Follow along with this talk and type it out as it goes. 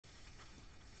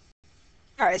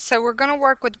Alright, so we're going to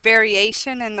work with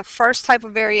variation, and the first type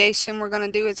of variation we're going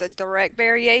to do is a direct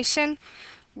variation.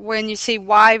 When you see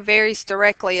y varies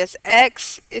directly as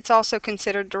x, it's also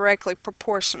considered directly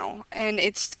proportional, and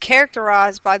it's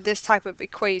characterized by this type of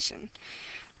equation.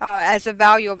 As the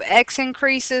value of x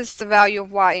increases, the value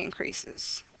of y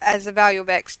increases. As the value of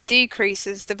x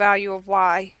decreases, the value of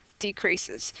y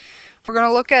decreases. We're going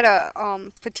to look at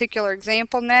a particular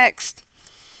example next.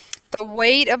 The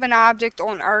weight of an object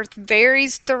on Earth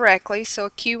varies directly, so a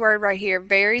keyword right here,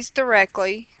 varies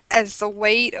directly as the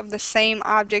weight of the same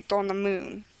object on the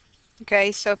moon.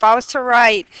 Okay, so if I was to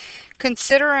write,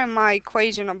 considering my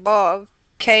equation above,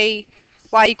 y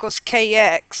equals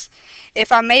kx,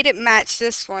 if I made it match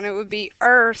this one, it would be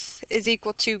Earth is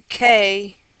equal to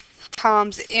k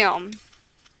times m.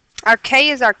 Our k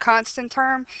is our constant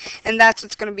term, and that's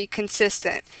what's going to be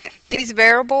consistent. These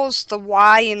variables, the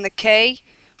y and the k,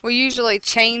 we usually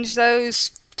change those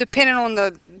depending on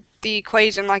the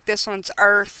equation. Like this one's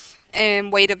Earth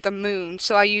and weight of the moon,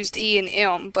 so I used E and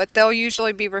M, but they'll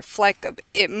usually be reflective.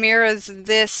 It mirrors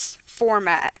this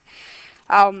format.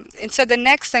 And so the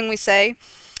next thing we say,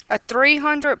 a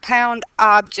 300-pound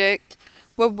object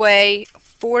would weigh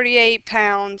 48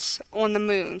 pounds on the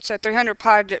moon. So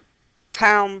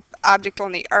 300-pound object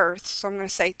on the Earth. So I'm going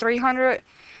to say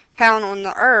 300-pound on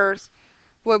the Earth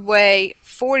would weigh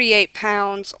 48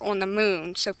 pounds on the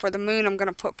moon. So for the moon, I'm going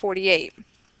to put 48.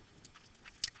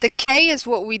 The k is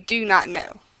what we do not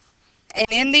know. And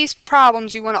in these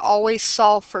problems, you want to always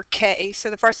solve for k.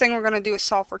 So the first thing we're going to do is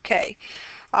solve for k.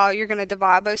 You're going to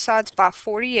divide both sides by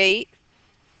 48.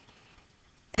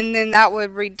 And then that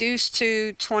would reduce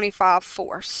to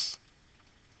 25/4.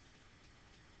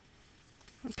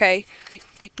 Okay.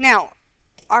 Now,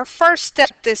 our first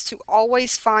step is to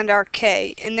always find our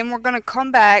k, and then we're going to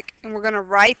come back and we're going to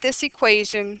write this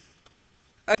equation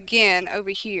again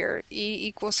over here, E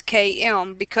equals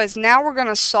km, because now we're going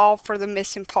to solve for the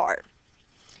missing part.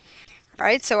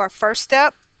 Alright, so our first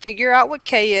step, figure out what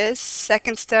k is.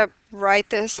 Second step, write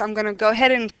this. I'm going to go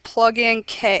ahead and plug in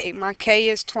k. My k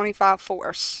is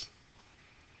 25/4.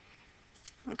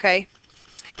 Okay,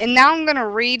 and now I'm going to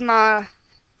read my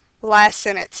last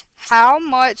sentence. How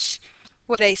much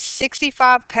would a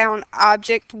 65-pound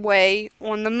object weigh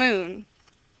on the moon?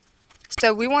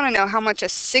 So we want to know how much a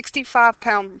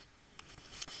 65-pound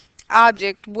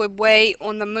object would weigh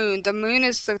on the moon. The moon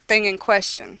is the thing in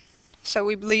question. So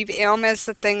we believe m is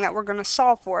the thing that we're going to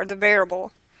solve for, the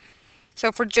variable. So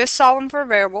if we're just solving for a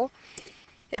variable,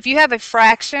 if you have a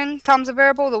fraction times a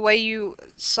variable, the way you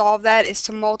solve that is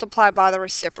to multiply by the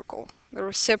reciprocal. The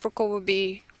reciprocal would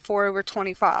be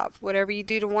 4/25. Whatever you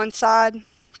do to one side,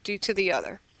 do to the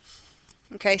other.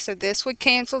 Okay, so this would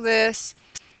cancel this,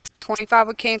 25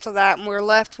 would cancel that, and we're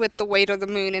left with the weight of the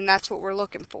moon, and that's what we're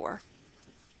looking for.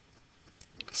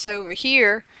 So over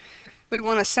here, we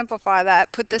want to simplify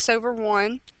that, put this over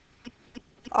 1,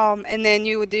 and then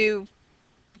you would do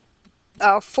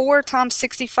 4 times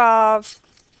 65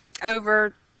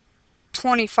 over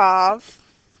 25,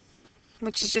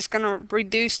 which is just going to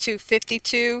reduce to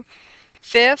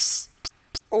 52/5,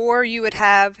 or you would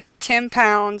have 10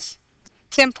 pounds,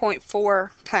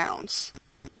 10.4 pounds,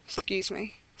 excuse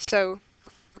me. So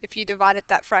if you divided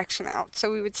that fraction out,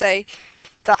 so we would say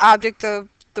the object of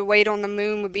the weight on the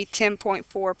moon would be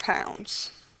 10.4 pounds.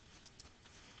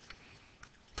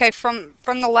 Okay, from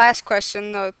the last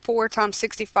question, the 4 times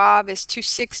 65 is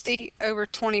 260 over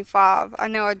 25. I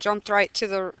know I jumped right to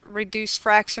the reduced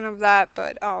fraction of that,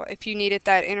 but if you needed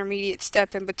that intermediate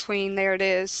step in between, there it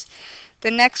is. The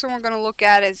next one we're going to look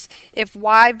at is if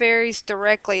y varies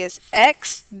directly as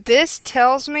x. This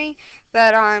tells me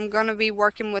that I'm going to be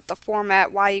working with the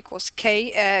format y equals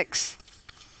kx.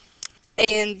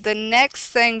 And the next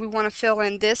thing we want to fill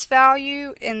in this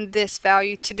value and this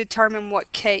value to determine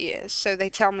what k is. So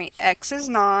they tell me x is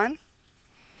 9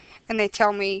 and they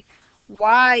tell me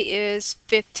y is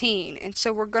 15. And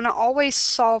so we're going to always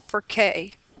solve for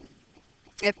k.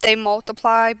 If they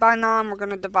multiply by 9, we're going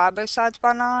to divide both sides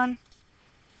by 9.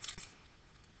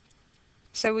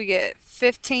 So we get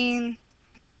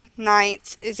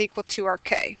 15/9 is equal to our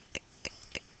k.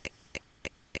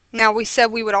 Now we said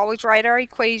we would always write our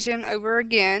equation over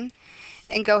again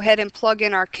and go ahead and plug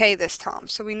in our k this time.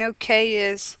 So we know k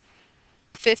is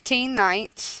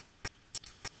 15/9.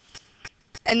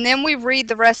 And then we read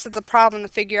the rest of the problem to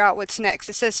figure out what's next.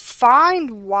 It says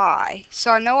find y.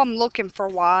 So I know I'm looking for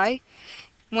y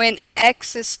when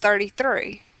x is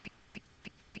 33.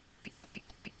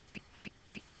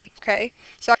 Okay,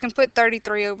 so I can put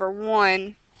 33 over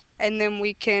 1 and then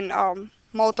we can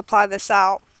multiply this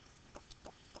out.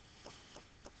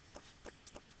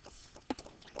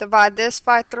 Divide this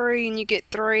by 3 and you get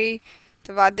 3.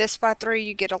 Divide this by 3,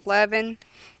 you get 11.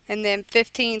 And then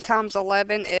 15 times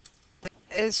 11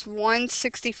 is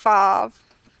 165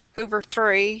 over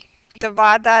 3.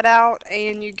 Divide that out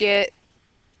and you get,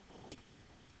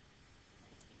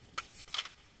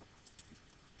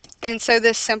 and so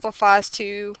this simplifies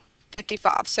to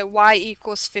 55. So y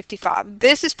equals 55.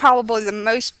 This is probably the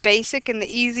most basic and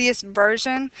the easiest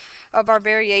version of our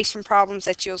variation problems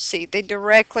that you'll see. They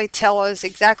directly tell us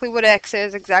exactly what x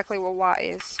is, exactly what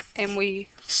y is, and we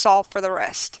solve for the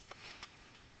rest.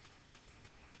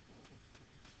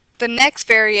 The next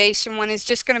variation one is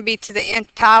just going to be to the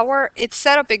nth power. It's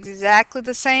set up exactly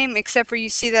the same, except for you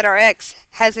see that our x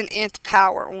has an nth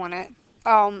power on it.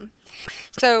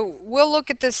 So we'll look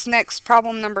at this next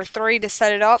problem number 3 to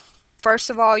set it up.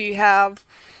 First of all, you have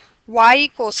y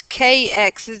equals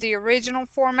kx is the original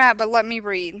format, but let me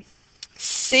read.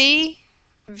 C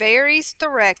varies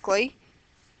directly,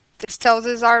 this tells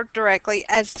us our directly,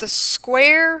 as the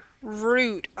square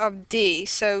root of d.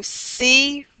 So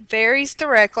C varies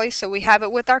directly, so we have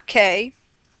it with our k,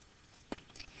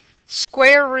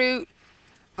 square root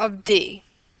of d.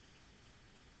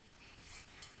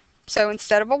 So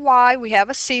instead of a y, we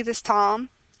have a c this time.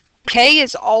 K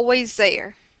is always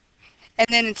there. And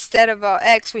then instead of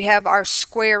x, we have our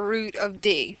square root of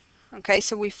d. Okay,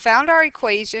 so we found our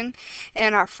equation,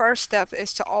 and our first step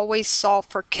is to always solve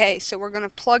for k. So we're going to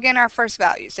plug in our first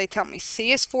values. They tell me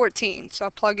c is 14, so I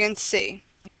plug in c.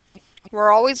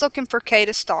 We're always looking for k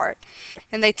to start.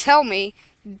 And they tell me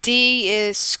d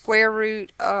is square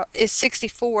root is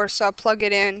 64, so I plug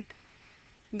it in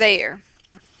there.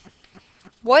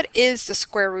 What is the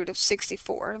square root of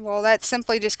 64? Well, that's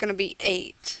simply just going to be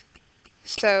 8.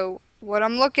 So what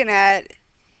I'm looking at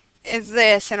is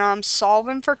this, and I'm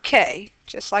solving for k,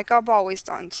 just like I've always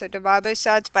done. So divide both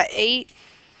sides by 8,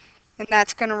 and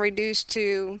that's going to reduce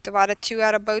to, divide a 2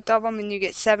 out of both of them, and you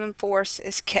get 7/4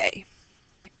 is k.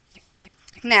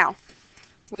 Now,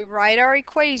 we write our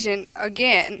equation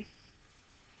again,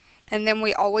 and then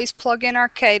we always plug in our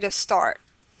k to start,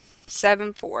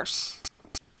 7/4.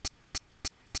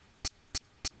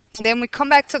 Then we come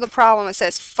back to the problem. It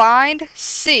says find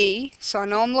c, so I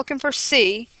know I'm looking for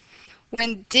c,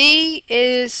 when d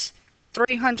is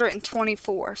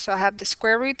 324. So I have the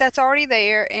square root that's already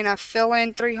there, and I fill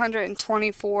in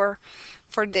 324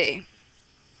 for d.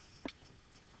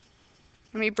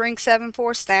 Let me bring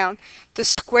 7/4 down. The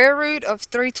square root of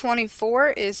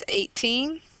 324 is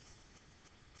 18.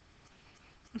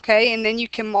 Okay, and then you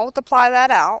can multiply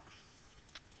that out.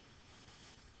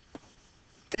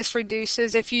 This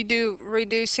reduces, if you do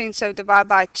reducing, so divide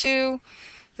by 2,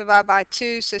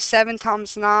 so 7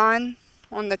 times 9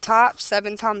 on the top,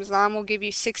 7 times 9 will give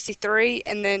you 63,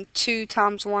 and then 2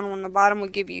 times 1 on the bottom will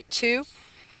give you 2.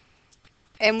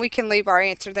 And we can leave our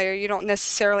answer there. You don't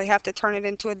necessarily have to turn it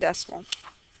into a decimal.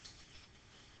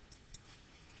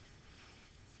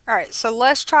 Alright, so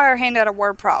let's try our hand at a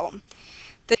word problem.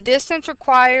 The distance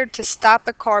required to stop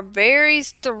a car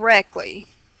varies directly.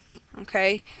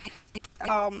 Okay.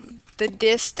 The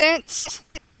distance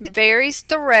varies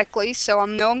directly, so I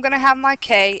know I'm going to have my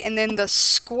k, and then the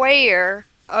square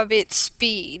of its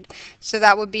speed. So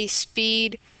that would be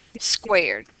speed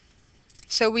squared.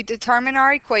 So we determine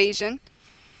our equation,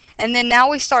 and then now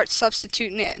we start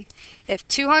substituting in. If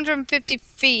 250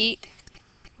 feet,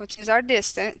 which is our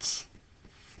distance,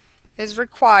 is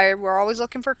required, we're always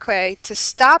looking for k, to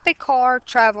stop a car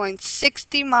traveling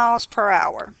 60 miles per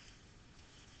hour.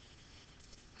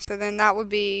 So then that would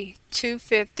be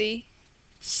 250,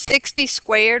 60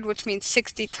 squared, which means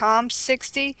 60 times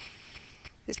 60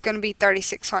 is going to be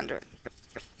 3,600.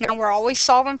 Now we're always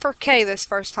solving for k this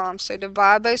first time, so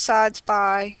divide both sides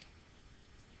by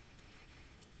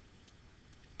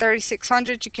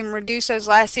 3,600. You can reduce those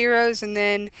last zeros and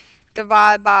then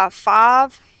divide by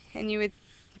 5, and you would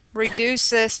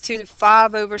reduce this to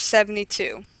 5 over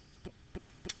 72.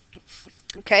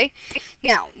 Okay,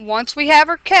 now once we have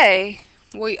our k,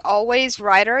 we always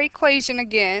write our equation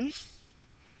again,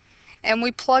 and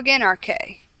we plug in our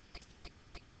k.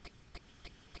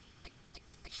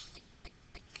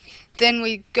 Then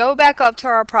we go back up to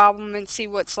our problem and see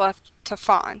what's left to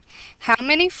find. How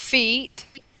many feet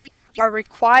are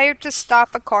required to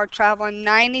stop a car traveling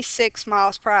 96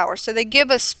 miles per hour? So they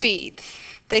give us speed.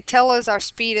 They tell us our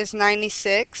speed is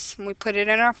 96, and we put it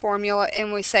in our formula,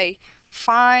 and we say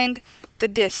find the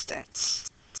distance.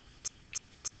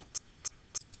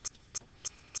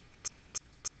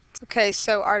 Okay,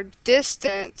 so our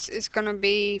distance is going to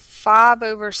be 5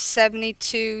 over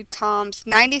 72 times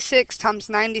 96 times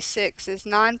 96 is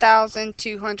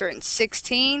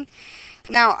 9,216.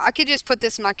 Now, I could just put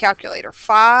this in my calculator.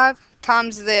 5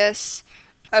 times this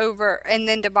over, and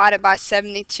then divide it by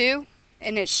 72,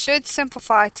 and it should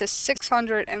simplify to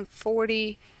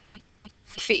 640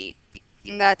 feet,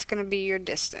 and that's going to be your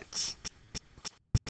distance.